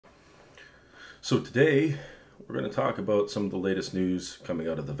So today we're going to talk about some of the latest news coming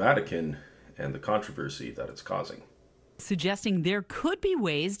out of the Vatican and the controversy that it's causing. Suggesting there could be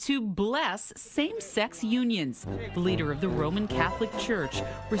ways to bless same-sex unions. The leader of the Roman Catholic Church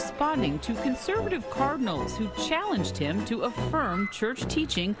responding to conservative cardinals who challenged him to affirm church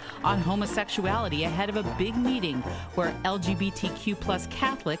teaching on homosexuality ahead of a big meeting where LGBTQ plus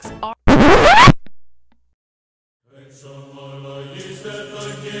Catholics are.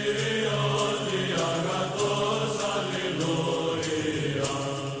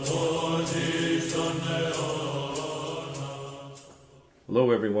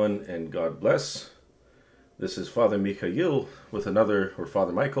 Hello everyone and God bless. This is Father Mikhail with another, or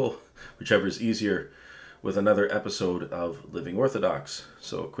Father Michael, whichever is easier, with another episode of Living Orthodox.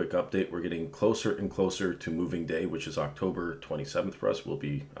 So a quick update, we're getting closer and closer to moving day, which is October 27th for us. We'll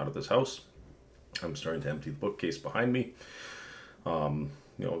be out of this house. I'm starting to empty the bookcase behind me.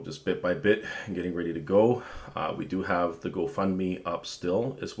 Just bit by bit and getting ready to go. We do have the GoFundMe up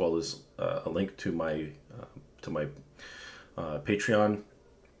still, as well as a link to my Patreon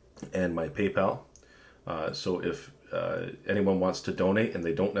and my PayPal. So if anyone wants to donate and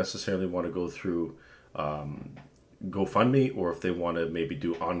they don't necessarily want to go through GoFundMe, or if they want to maybe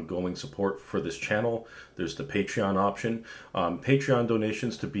do ongoing support for this channel, there's the Patreon option. Patreon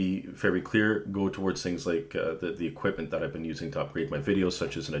donations, to be very clear, go towards things like the equipment that I've been using to upgrade my videos,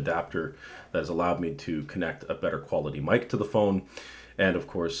 such as an adapter that has allowed me to connect a better quality mic to the phone, and of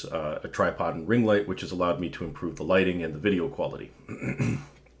course a tripod and ring light, which has allowed me to improve the lighting and the video quality.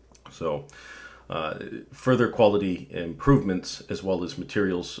 So further quality improvements, as well as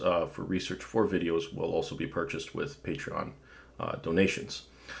materials for research for videos, will also be purchased with Patreon donations.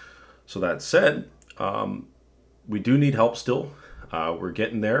 So that said, we do need help still. We're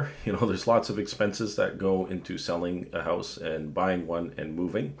getting there. There's lots of expenses that go into selling a house and buying one and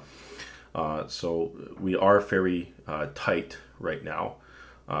moving. So we are very tight right now,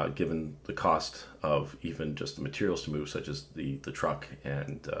 given the cost of even just the materials to move, such as the truck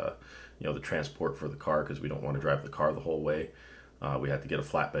and the transport for the car, because we don't want to drive the car the whole way. We had to get a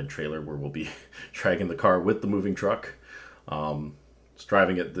flatbed trailer where we'll be dragging the car with the moving truck. Just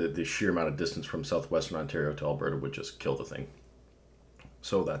driving it the sheer amount of distance from southwestern Ontario to Alberta would just kill the thing.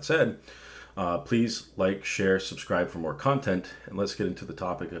 So that said, please like, share, subscribe for more content, and let's get into the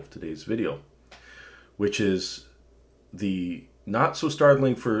topic of today's video, which is the not so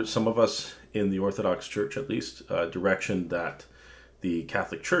startling for some of us in the Orthodox Church, at least, direction that the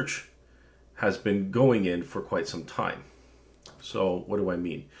Catholic Church has been going in for quite some time. So what do I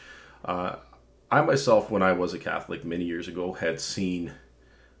mean? I myself, when I was a Catholic many years ago, had seen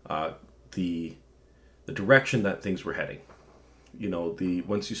the direction that things were heading.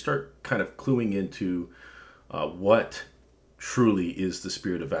 Once you start kind of cluing into what truly is the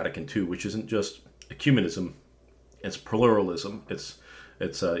spirit of Vatican II, which isn't just ecumenism, it's pluralism, it's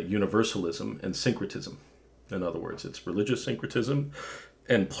universalism and syncretism. In other words, it's religious syncretism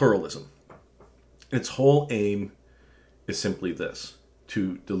and pluralism. Its whole aim is simply this: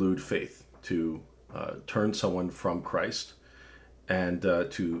 to delude faith, to turn someone from Christ, and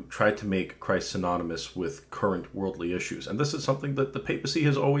to try to make Christ synonymous with current worldly issues. And this is something that the papacy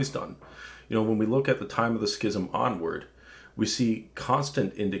has always done. When we look at the time of the schism onward, we see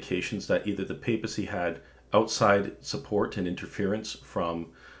constant indications that either the papacy had outside support and interference from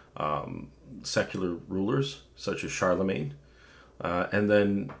secular rulers, such as Charlemagne,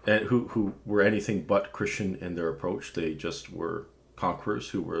 who were anything but Christian in their approach. They just were conquerors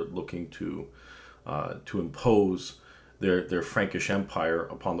who were looking to impose their Frankish empire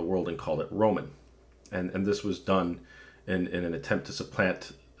upon the world and called it Roman. And this was done in an attempt to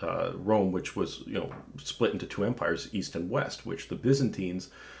supplant Rome, which was split into two empires, East and West, which the Byzantines,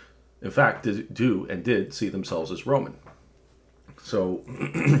 in fact, did see themselves as Roman. So,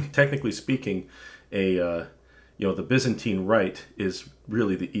 technically speaking, the Byzantine Rite is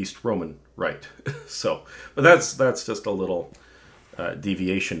really the East Roman Rite. But that's just a little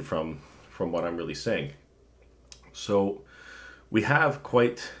deviation from what I'm really saying. So, we have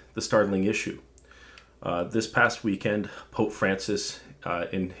quite the startling issue. This past weekend, Pope Francis,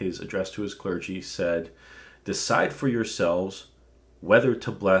 in his address to his clergy, said, "Decide for yourselves whether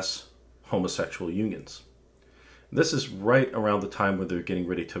to bless homosexual unions." This is right around the time when they're getting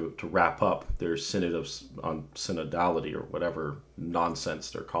ready to wrap up their synod on synodality, or whatever nonsense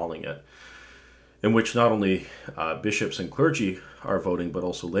they're calling it, in which not only bishops and clergy are voting, but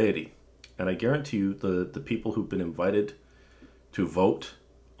also laity. And I guarantee you the people who've been invited to vote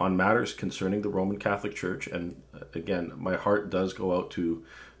on matters concerning the Roman Catholic Church, and again, my heart does go out to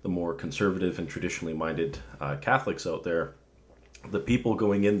the more conservative and traditionally minded Catholics out there, the people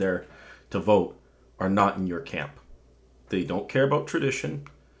going in there to vote are not in your camp. They don't care about tradition.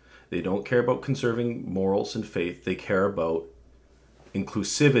 They don't care about conserving morals and faith. They care about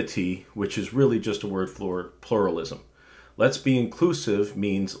inclusivity, which is really just a word for pluralism. Let's be inclusive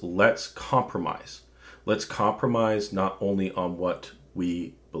means let's compromise. Let's compromise not only on what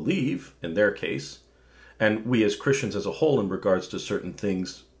we believe, in their case, and we as Christians as a whole in regards to certain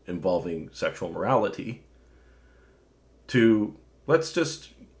things involving sexual morality, to let's just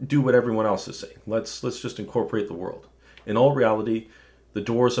do what everyone else is saying. Let's just incorporate the world. In all reality, the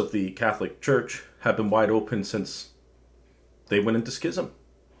doors of the Catholic Church have been wide open since they went into schism.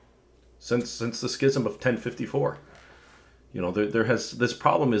 Since the schism of 1054. You know, this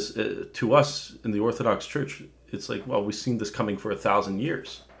problem is, to us in the Orthodox Church, it's like, well, we've seen this coming for 1,000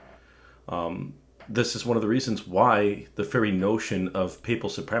 years. This is one of the reasons why the very notion of papal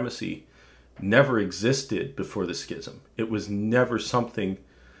supremacy never existed before the schism. It was never something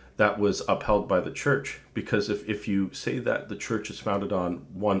that was upheld by the church, because if you say that the church is founded on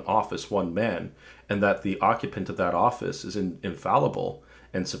one office, one man, and that the occupant of that office is infallible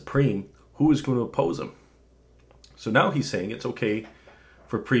and supreme, who is going to oppose him? So now he's saying it's okay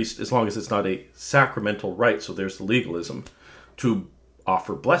for priests, as long as it's not a sacramental rite, so there's the legalism, to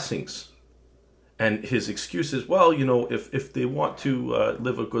offer blessings. And his excuse is, well, you know, if they want to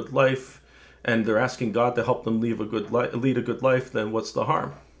live a good life and they're asking God to help them lead a good life, then what's the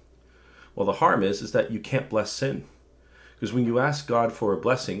harm? Well, the harm is that you can't bless sin. Because when you ask God for a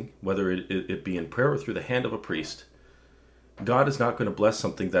blessing, whether it be in prayer or through the hand of a priest, God is not going to bless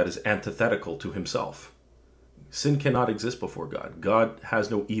something that is antithetical to himself. Sin cannot exist before God. God has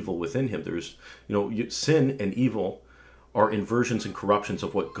no evil within him. There's, sin and evil are inversions and corruptions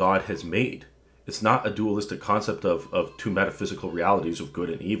of what God has made. It's not a dualistic concept of two metaphysical realities of good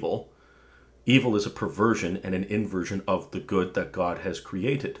and evil. Evil is a perversion and an inversion of the good that God has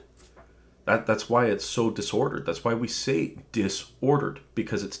created. That's why it's so disordered. That's why we say disordered,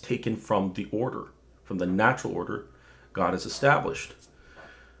 because it's taken from the order, from the natural order God has established.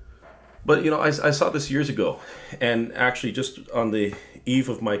 But, I saw this years ago, and actually just on the eve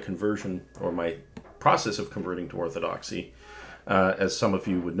of my conversion, or my process of converting to Orthodoxy, as some of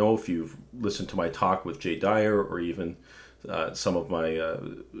you would know if you've listened to my talk with Jay Dyer, or even some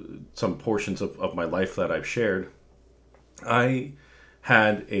portions of my life that I've shared, I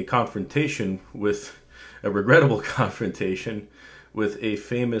had a regrettable confrontation with a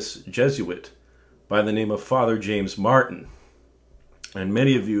famous Jesuit by the name of Father James Martin. And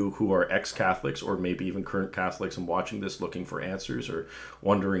many of you who are ex-Catholics, or maybe even current Catholics and watching this looking for answers or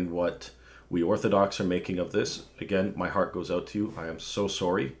wondering what we Orthodox are making of this, again, my heart goes out to you. I am so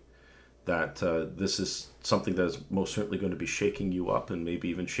sorry that this is something that is most certainly going to be shaking you up, and maybe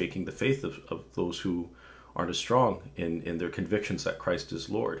even shaking the faith of those who aren't as strong in their convictions that Christ is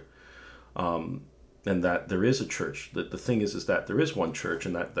Lord. And that there is a church. The thing is that there is one church,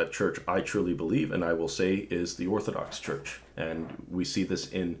 and that church I truly believe, and I will say, is the Orthodox Church. And we see this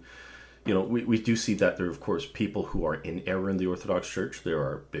in, we do see that there are, of course, people who are in error in the Orthodox Church. There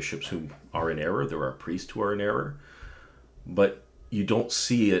are bishops who are in error. There are priests who are in error. But you don't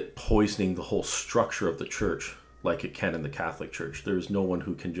see it poisoning the whole structure of the church like it can in the Catholic Church. There's no one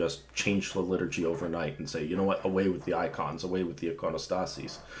who can just change the liturgy overnight and say, you know what, away with the icons, away with the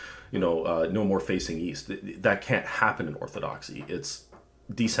iconostases, no more facing east. That can't happen in Orthodoxy. It's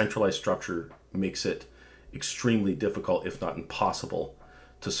decentralized structure makes it extremely difficult, if not impossible,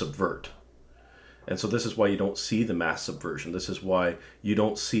 to subvert. And so this is why you don't see the mass subversion. This is why you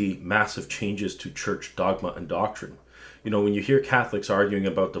don't see massive changes to church dogma and doctrine. When you hear Catholics arguing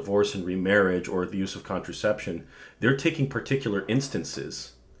about divorce and remarriage or the use of contraception, they're taking particular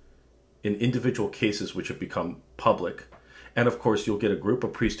instances in individual cases which have become public. And of course, you'll get a group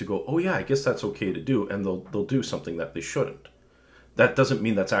of priests to go, oh yeah, I guess that's okay to do. And they'll do something that they shouldn't. That doesn't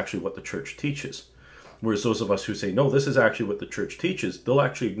mean that's actually what the church teaches. Whereas those of us who say, no, this is actually what the church teaches, they'll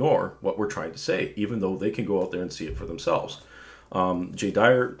actually ignore what we're trying to say, even though they can go out there and see it for themselves. Jay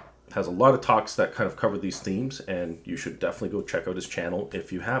Dyer has a lot of talks that kind of cover these themes, and you should definitely go check out his channel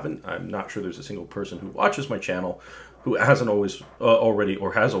if you haven't. I'm not sure there's a single person who watches my channel who hasn't always already,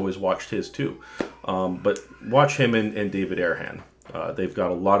 or has always watched his too. But watch him and David Erhan. They've got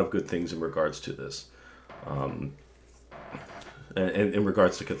a lot of good things in regards to this. And in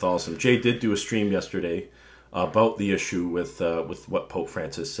regards to Catholicism. Jay did do a stream yesterday about the issue with what Pope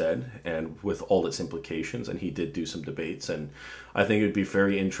Francis said and with all its implications, and he did do some debates, and I think it would be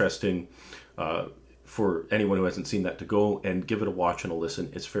very interesting for anyone who hasn't seen that to go and give it a watch and a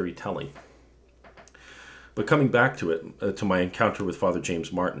listen. It's very telling. But coming back to it, to my encounter with Father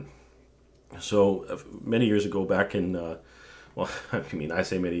James Martin. So many years ago, back in well, I mean, I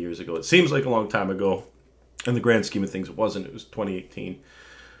say many years ago. It seems like a long time ago. In the grand scheme of things, it wasn't. It was 2018.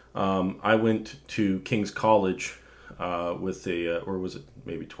 I went to King's College with or was it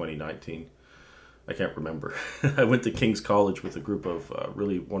maybe 2019? I can't remember. I went to King's College with a group of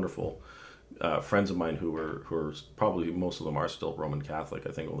really wonderful friends of mine who were probably, most of them are still Roman Catholic.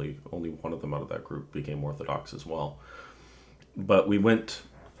 I think only one of them out of that group became Orthodox as well. But we went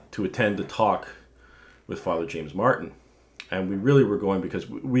to attend a talk with Father James Martin. And we really were going because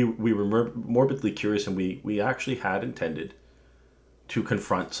we were morbidly curious, and we actually had intended to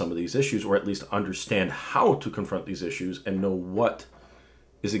confront some of these issues, or at least understand how to confront these issues and know what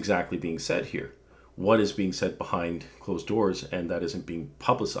is exactly being said here. What is being said behind closed doors and that isn't being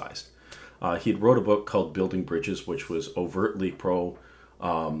publicized. He had wrote a book called Building Bridges, which was overtly pro,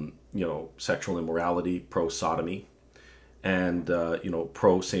 sexual immorality, pro sodomy, and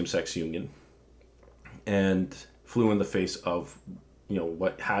pro same-sex union, and flew in the face of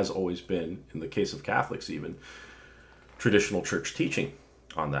what has always been, in the case of Catholics even, traditional church teaching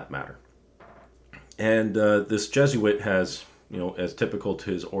on that matter. And this Jesuit has, as typical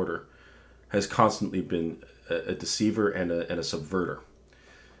to his order, has constantly been a deceiver and a subverter.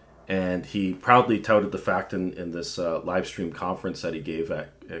 And he proudly touted the fact in this live stream conference that he gave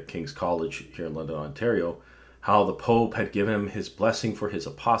at King's College here in London, Ontario, how the Pope had given him his blessing for his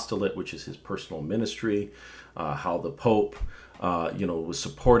apostolate, which is his personal ministry, how the Pope, was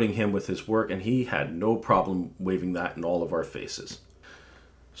supporting him with his work, and he had no problem waving that in all of our faces.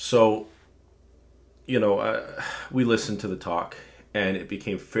 So, we listened to the talk, and it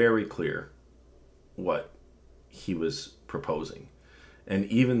became very clear what he was proposing. And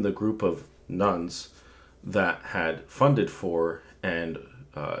even the group of nuns that had funded for and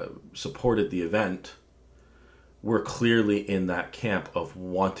supported the event were clearly in that camp of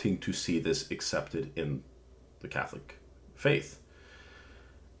wanting to see this accepted in the Catholic faith.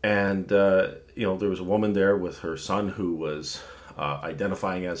 And, there was a woman there with her son who was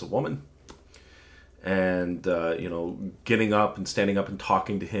identifying as a woman. And, getting up and standing up and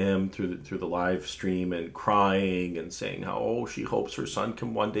talking to him through the live stream and crying and saying how, she hopes her son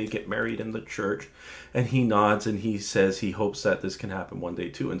can one day get married in the church. And he nods and he says he hopes that this can happen one day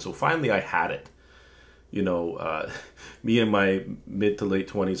too. And so finally I had it. Me in my mid to late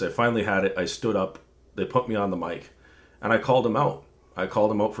 20s, I finally had it. I stood up, they put me on the mic, and I called him out. I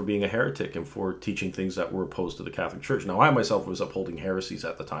called him out for being a heretic and for teaching things that were opposed to the Catholic Church. Now, I myself was upholding heresies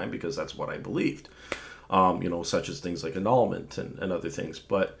at the time because that's what I believed, such as things like annulment and other things.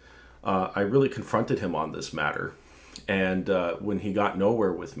 But I really confronted him on this matter. And when he got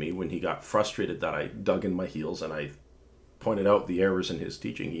nowhere with me, when he got frustrated that I dug in my heels and I pointed out the errors in his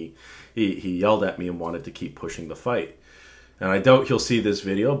teaching, he yelled at me and wanted to keep pushing the fight. And I doubt he'll see this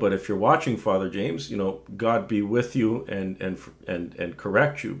video, but if you're watching, Father James, God be with you and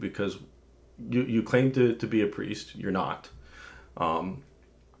correct you, because you claim to be a priest. You're not.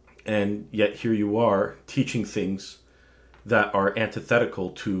 And yet here you are teaching things that are antithetical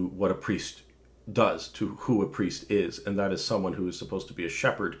to what a priest does, to who a priest is, and that is someone who is supposed to be a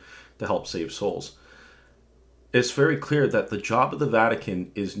shepherd to help save souls. It's very clear that the job of the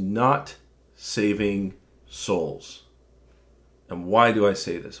Vatican is not saving souls. And why do I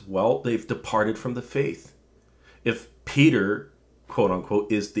say this? Well, they've departed from the faith. If Peter, quote unquote,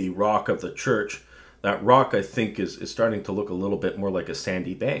 is the rock of the church, that rock, I think, is starting to look a little bit more like a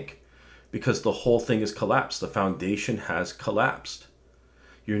sandy bank, because the whole thing has collapsed. The foundation has collapsed.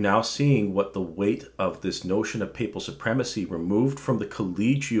 You're now seeing what the weight of this notion of papal supremacy removed from the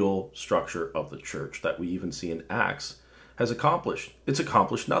collegial structure of the church that we even see in Acts has accomplished. It's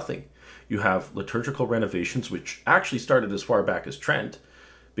accomplished nothing. You have liturgical renovations, which actually started as far back as Trent,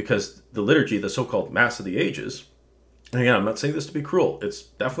 because the liturgy, the so-called Mass of the Ages, and again, I'm not saying this to be cruel, it's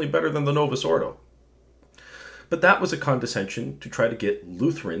definitely better than the Novus Ordo. But that was a condescension to try to get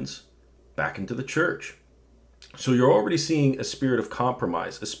Lutherans back into the church. So you're already seeing a spirit of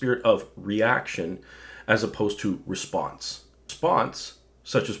compromise, a spirit of reaction, as opposed to response. Response,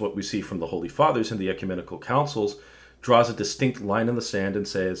 such as what we see from the Holy Fathers and the ecumenical councils, draws a distinct line in the sand and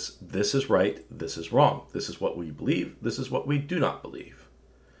says, this is right, this is wrong. This is what we believe, this is what we do not believe.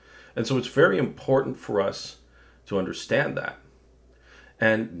 And so it's very important for us to understand that.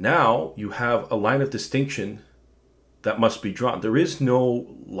 And now you have a line of distinction that must be drawn. There is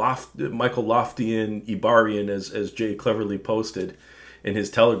no Michael Loftian, Ibarian, as Jay cleverly posted in his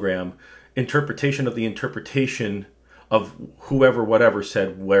telegram, interpretation of the interpretation of whoever, whatever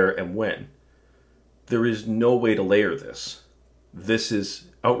said where and when. There is no way to layer this. This is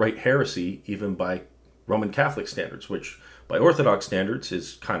outright heresy, even by Roman Catholic standards, which by Orthodox standards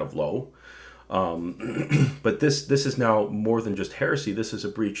is kind of low. But this is now more than just heresy. This is a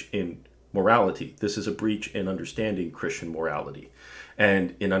breach in morality. This is a breach in understanding Christian morality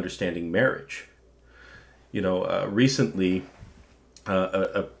and in understanding marriage. Recently,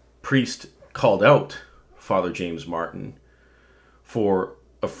 a priest called out Father James Martin for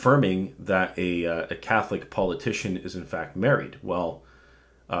affirming that a Catholic politician is in fact married. Well,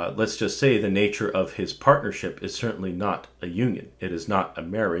 let's just say the nature of his partnership is certainly not a union. It is not a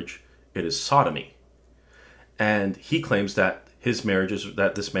marriage. It is sodomy. And he claims that this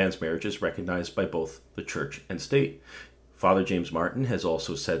man's marriage is recognized by both the church and state. Father James Martin has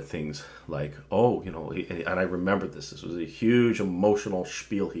also said things like, and I remember this was a huge emotional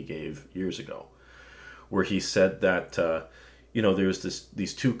spiel he gave years ago, where he said that, there was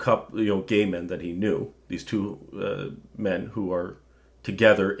these two gay men that he knew, these two men who are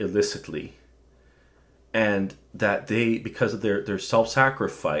together illicitly, and that they, because of their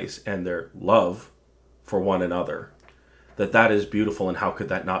self-sacrifice and their love for one another, that is beautiful, and how could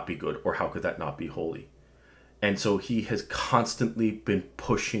that not be good, or how could that not be holy? And so he has constantly been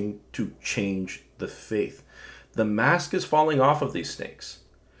pushing to change the faith. The mask is falling off of these snakes.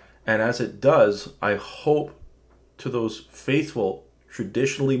 And as it does, I hope to those faithful,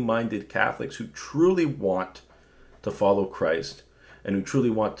 traditionally minded Catholics who truly want to follow Christ and who truly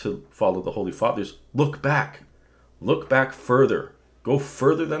want to follow the Holy Fathers, look back. Look back further. Go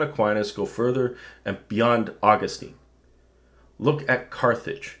further than Aquinas. Go further and beyond Augustine. Look at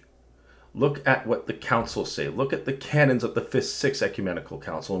Carthage. Look at what the councils say. Look at the canons of the 5th, 6th Ecumenical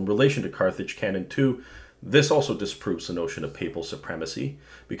Council. In relation to Carthage, Canon 2, this also disproves the notion of papal supremacy,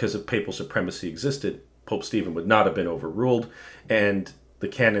 because if papal supremacy existed, Pope Stephen would not have been overruled, and the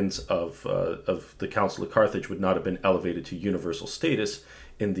canons of the Council of Carthage would not have been elevated to universal status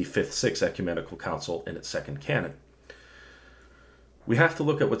in the 5th, 6th Ecumenical Council in its second canon. We have to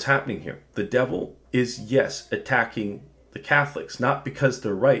look at what's happening here. The devil is, yes, attacking the Catholics, not because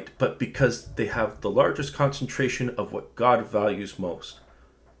they're right, but because they have the largest concentration of what God values most.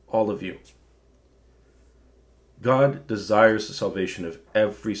 All of you. God desires the salvation of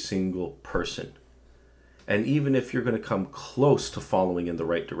every single person. And even if you're going to come close to following in the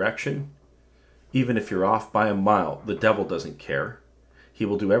right direction, even if you're off by a mile, the devil doesn't care. He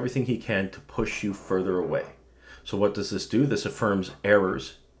will do everything he can to push you further away. So what does this do? This affirms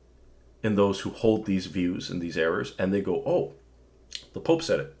errors in those who hold these views and these errors, and they go, oh, the Pope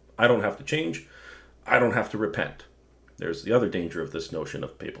said it. I don't have to change. I don't have to repent. There's the other danger of this notion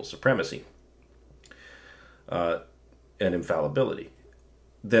of papal supremacy and infallibility.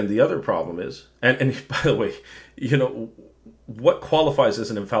 Then the other problem is, and by the way, what qualifies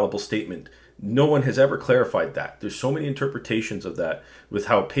as an infallible statement? No one has ever clarified that. There's so many interpretations of that with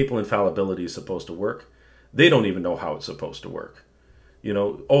how papal infallibility is supposed to work. They don't even know how it's supposed to work.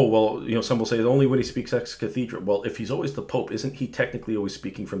 Some will say only when he speaks ex cathedra. Well, if he's always the Pope, isn't he technically always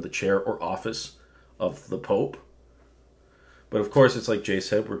speaking from the chair or office of the Pope? But of course, it's like Jay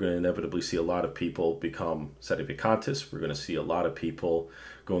said, we're going to inevitably see a lot of people become sedevacantists. We're going to see a lot of people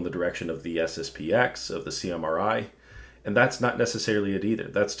go in the direction of the SSPX, of the CMRI. And that's not necessarily it either.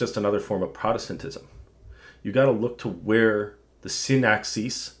 That's just another form of Protestantism. You got to look to where the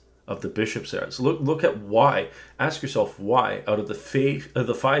synaxis of the bishops are. So look at why. Ask yourself why, out of the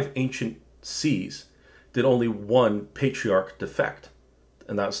 5 ancient sees, did only one patriarch defect,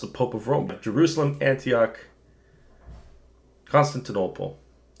 and that's the Pope of Rome. Jerusalem, Antioch, Constantinople,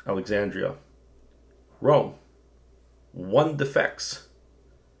 Alexandria, Rome. One defects.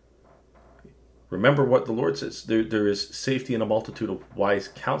 Remember what the Lord says. There is safety in a multitude of wise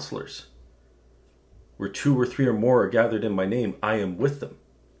counselors. Where 2 or 3 or more are gathered in my name, I am with them.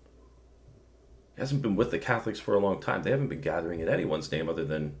 He hasn't been with the Catholics for a long time. They haven't been gathering in anyone's name other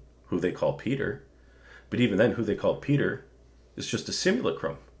than who they call Peter. But even then, who they call Peter is just a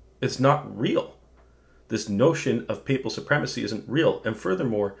simulacrum. It's not real. This notion of papal supremacy isn't real. And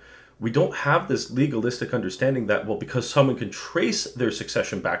furthermore, we don't have this legalistic understanding that, well, because someone can trace their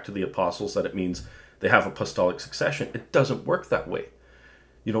succession back to the apostles, that it means they have apostolic succession. It doesn't work that way.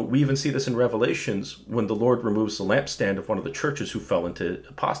 We even see this in Revelations when the Lord removes the lampstand of one of the churches who fell into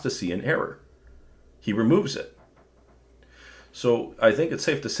apostasy and error. He removes it. So I think it's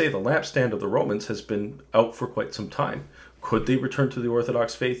safe to say the lampstand of the Romans has been out for quite some time. Could they return to the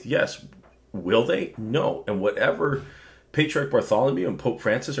Orthodox faith? Yes. Will they? No. And whatever Patriarch Bartholomew and Pope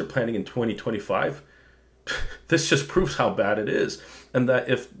Francis are planning in 2025, this just proves how bad it is. And that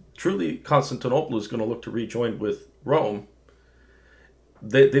if truly Constantinople is going to look to rejoin with Rome,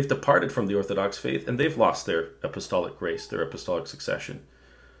 they've departed from the Orthodox faith and they've lost their apostolic grace, their apostolic succession.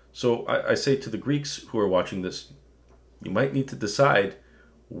 So I say to the Greeks who are watching this, you might need to decide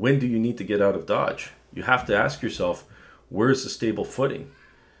when do you need to get out of Dodge? You have to ask yourself, where's the stable footing?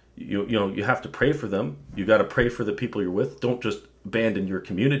 You have to pray for them. You got to pray for the people you're with. Don't just abandon your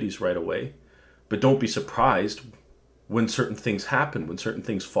communities right away, but don't be surprised when certain things happen, when certain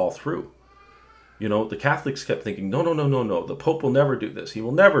things fall through. The Catholics kept thinking, no, the Pope will never do this. He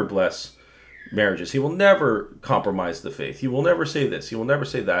will never bless marriages. He will never compromise the faith. He will never say this. He will never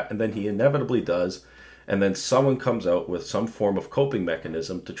say that. And then he inevitably does. And then someone comes out with some form of coping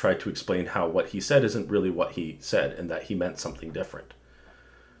mechanism to try to explain how what he said isn't really what he said and that he meant something different.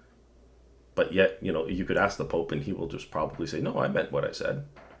 But yet, you could ask the Pope and he will just probably say, no, I meant what I said.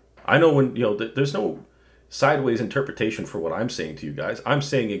 I know when, there's no sideways interpretation for what I'm saying to you guys. I'm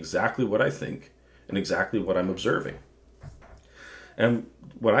saying exactly what I think and exactly what I'm observing. And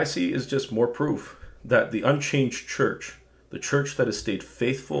what I see is just more proof that the unchanged church, the church that has stayed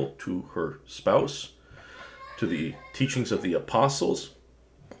faithful to her spouse, to the teachings of the apostles,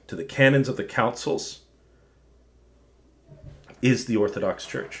 to the canons of the councils, is the Orthodox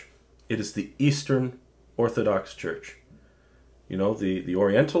Church. It is the Eastern Orthodox Church. The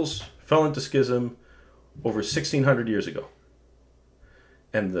Orientals fell into schism over 1600 years ago.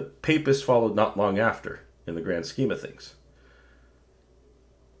 And the Papists followed not long after, in the grand scheme of things.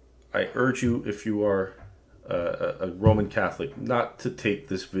 I urge you, if you are a Roman Catholic, not to take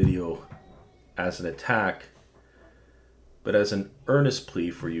this video as an attack, but as an earnest plea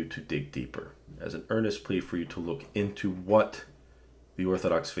for you to dig deeper, as an earnest plea for you to look into what the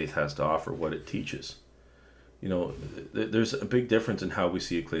Orthodox faith has to offer, what it teaches. There's a big difference in how we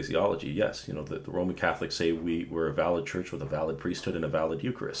see ecclesiology. Yes, the Roman Catholics say we're a valid church with a valid priesthood and a valid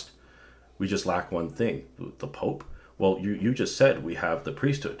Eucharist. We just lack one thing, the Pope. Well, you just said we have the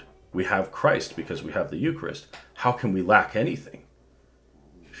priesthood. We have Christ because we have the Eucharist. How can we lack anything?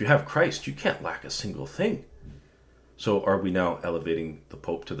 If you have Christ, you can't lack a single thing. So are we now elevating the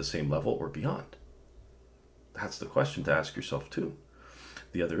Pope to the same level or beyond? That's the question to ask yourself too.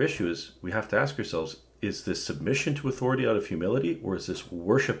 The other issue is we have to ask ourselves, is this submission to authority out of humility, or is this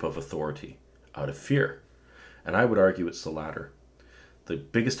worship of authority out of fear? And I would argue it's the latter. The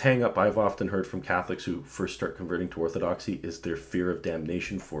biggest hang-up I've often heard from Catholics who first start converting to Orthodoxy is their fear of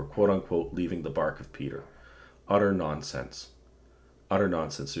damnation for, quote-unquote, leaving the bark of Peter. Utter nonsense. Utter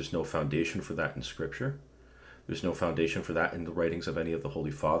nonsense. There's no foundation for that in Scripture. There's no foundation for that in the writings of any of the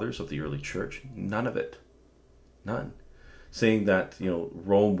Holy Fathers of the early Church. None of it. None. Saying that,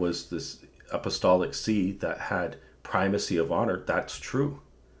 Rome was this apostolic see that had primacy of honor, that's true.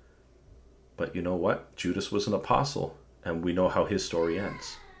 But you know what? Judas was an apostle, and we know how his story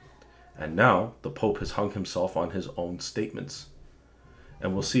ends. And now the Pope has hung himself on his own statements.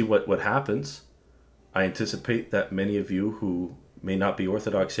 And we'll see what happens. I anticipate that many of you who may not be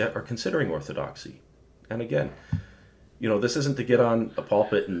Orthodox yet are considering Orthodoxy. And again, this isn't to get on a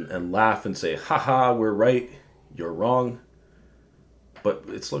pulpit and laugh and say, ha, we're right, you're wrong. But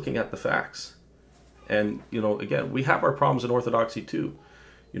it's looking at the facts. And, again, we have our problems in Orthodoxy too.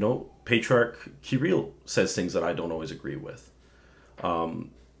 Patriarch Kirill says things that I don't always agree with.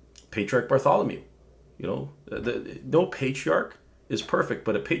 Patriarch Bartholomew, no patriarch is perfect,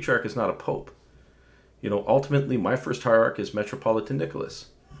 but a patriarch is not a pope. Ultimately, my first hierarch is Metropolitan Nicholas.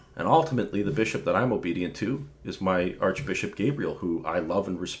 And ultimately, the bishop that I'm obedient to is my Archbishop Gabriel, who I love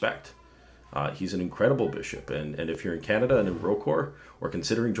and respect. He's an incredible bishop, and if you're in Canada and in ROCOR, or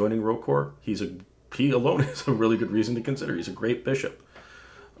considering joining ROCOR, he alone is a really good reason to consider. He's a great bishop,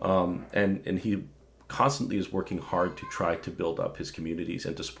 and he constantly is working hard to try to build up his communities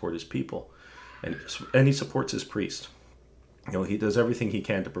and to support his people, and he supports his priest. He does everything he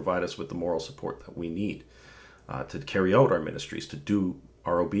can to provide us with the moral support that we need to carry out our ministries, to do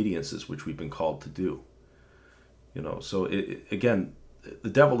our obediences, which we've been called to do. So again, the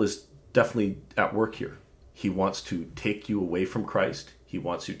devil is definitely at work here. He wants to take you away from Christ. He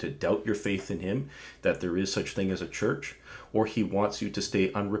wants you to doubt your faith in him, that there is such thing as a church, or he wants you to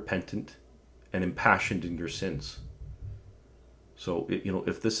stay unrepentant and impassioned in your sins. So,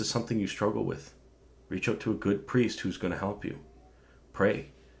 if this is something you struggle with, reach out to a good priest who's going to help you. Pray.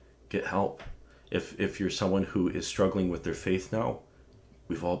 Get help. If you're someone who is struggling with their faith now,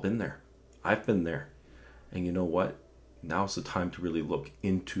 we've all been there. I've been there. And you know what? Now's the time to really look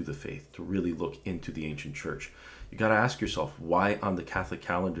into the faith, to really look into the ancient church. You got to ask yourself, why on the Catholic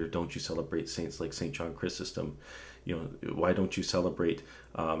calendar don't you celebrate saints like St. John Chrysostom? Why don't you celebrate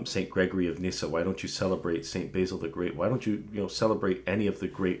St. Gregory of Nyssa? Why don't you celebrate St. Basil the Great? Why don't you, celebrate any of the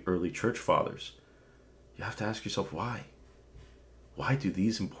great early church fathers? You have to ask yourself, why? Why do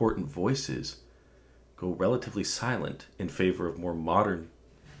these important voices go relatively silent in favor of more modern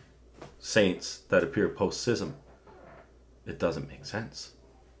saints that appear post-schism? It doesn't make sense.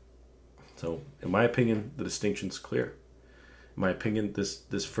 So, in my opinion, the distinction's clear. In my opinion,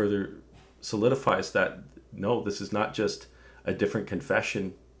 this further solidifies that, no, this is not just a different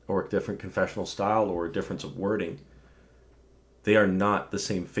confession or a different confessional style or a difference of wording. They are not the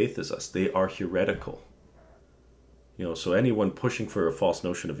same faith as us. They are heretical. So anyone pushing for a false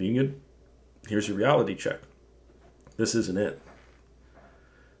notion of union, here's your reality check. This isn't it.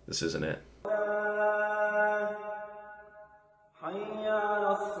 This isn't it.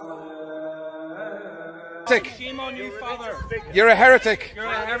 Shame on you, Father. You're a heretic. You're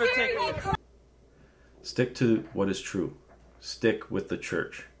a heretic. Stick to what is true. Stick with the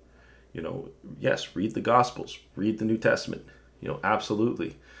church. Yes, read the Gospels, read the New Testament.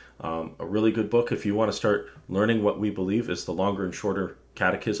 Absolutely. A really good book, if you want to start learning what we believe, is the Longer and Shorter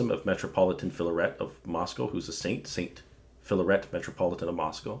Catechism of Metropolitan Philaret of Moscow, who's a saint, Saint Philaret, Metropolitan of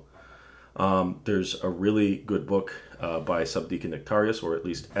Moscow. There's a really good book by Subdeacon Nectarius, or at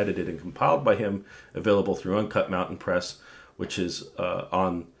least edited and compiled by him, available through Uncut Mountain Press, which is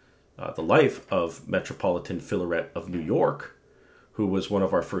on the life of Metropolitan Philaret of New York, who was one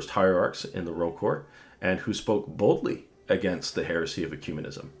of our first hierarchs in the ROCOR, and who spoke boldly against the heresy of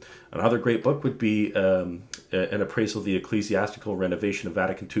ecumenism. Another great book would be an appraisal of the ecclesiastical renovation of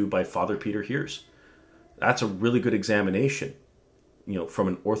Vatican II by Father Peter Heers. That's a really good examination, from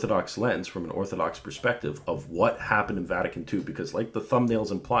an Orthodox lens, from an Orthodox perspective, of what happened in Vatican II, because like the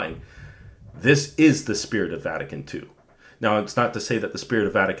thumbnail's implying, this is the spirit of Vatican II. Now, it's not to say that the spirit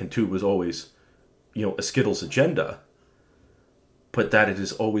of Vatican II was always, a Skittles agenda, but that it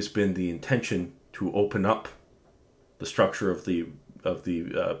has always been the intention to open up the structure of the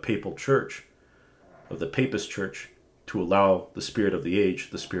papal church, of the papist church, to allow the spirit of the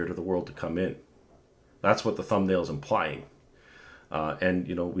age, the spirit of the world, to come in. That's what the thumbnail is implying. And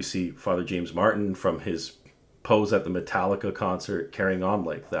we see Father James Martin, from his pose at the Metallica concert, carrying on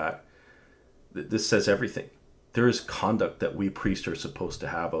like that. This says everything. There is conduct that we priests are supposed to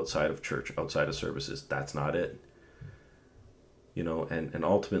have outside of church, outside of services. That's not it. And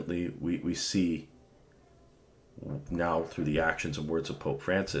ultimately we see now, through the actions and words of Pope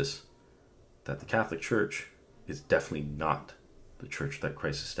Francis, that the Catholic Church is definitely not the church that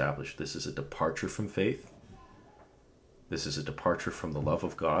Christ established. This is a departure from faith. This is a departure from the love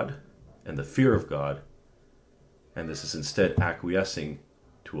of God and the fear of God. And this is instead acquiescing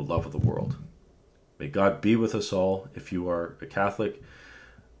to a love of the world. May God be with us all. If you are a Catholic,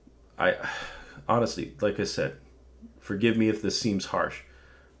 I honestly, like I said, forgive me if this seems harsh.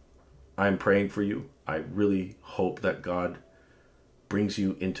 I'm praying for you. I really hope that God brings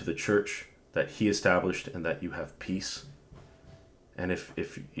you into the church that he established and that you have peace. And if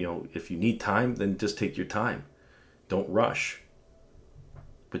you need time, then just take your time. Don't rush.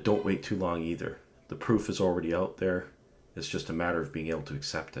 But don't wait too long either. The proof is already out there. It's just a matter of being able to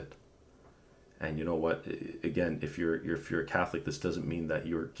accept it. And you know what? Again, if you're a Catholic, this doesn't mean that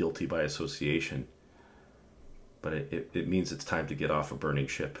you're guilty by association. But it means it's time to get off a burning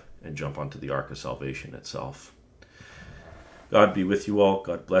ship and jump onto the Ark of Salvation itself. God be with you all.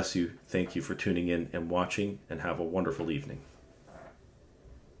 God bless you. Thank you for tuning in and watching, and have a wonderful evening.